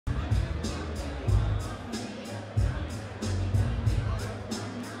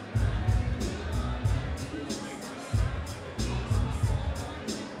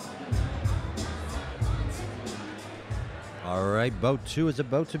right, bout 2 is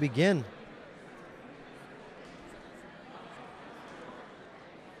about to begin.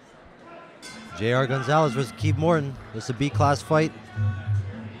 JR Gonzalez versus Keith Morton. This is a B-class fight.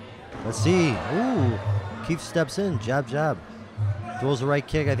 Let's see. Ooh, Keith steps in, jab, jab. Throws a right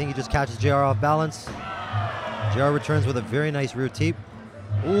kick. I think he just catches JR off balance. JR returns with a very nice rear teep.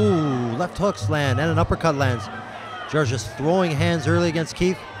 Ooh, left hooks land and an uppercut lands. JR's just throwing hands early against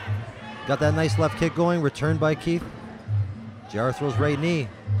Keith. Got that nice left kick going, returned by Keith. JR throws right knee.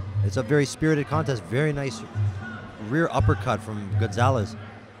 It's a very spirited contest. Very nice rear uppercut from Gonzalez.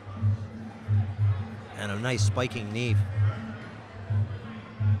 And a nice spiking knee.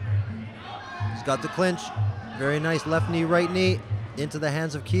 He's got the clinch. Very nice left knee, right knee. Into the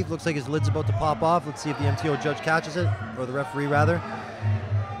hands of Keith. Looks like his lid's about to pop off. Let's see if the MTO judge catches it, or the referee rather.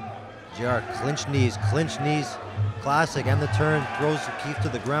 JR, clinch knees. Classic, and the turn. Throws Keith to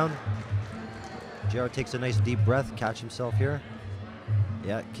the ground. JR takes a nice deep breath, catch himself here.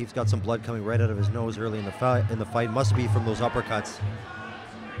 Yeah, Keith's got some blood coming right out of his nose early in the fight. Must be from those uppercuts.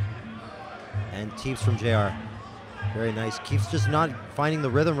 And teeps from JR. Very nice. Keith's just not finding the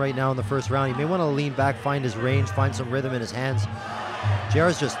rhythm right now in the first round. He may want to lean back, find his range, find some rhythm in his hands.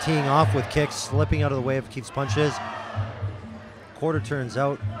 JR's just teeing off with kicks, slipping out of the way of Keith's punches. Quarter turns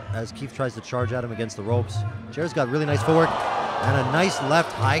out as Keith tries to charge at him against the ropes. JR's got really nice footwork and a nice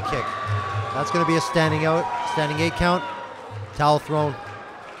left high kick. That's going to be a standing 8 count. Towel thrown.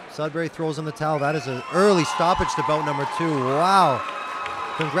 Sudbury throws in the towel. That is an early stoppage to bout number 2. Wow.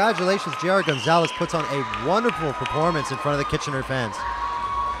 Congratulations, JR Gonzalez puts on a wonderful performance in front of the Kitchener fans.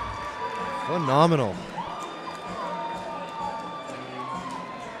 Phenomenal.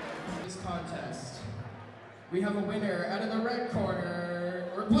 This contest, we have a winner out of the red corner,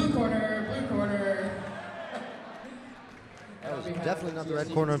 or blue corner. That was definitely not the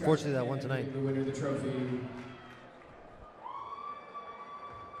red corner, unfortunately, that one tonight. The winner of the trophy.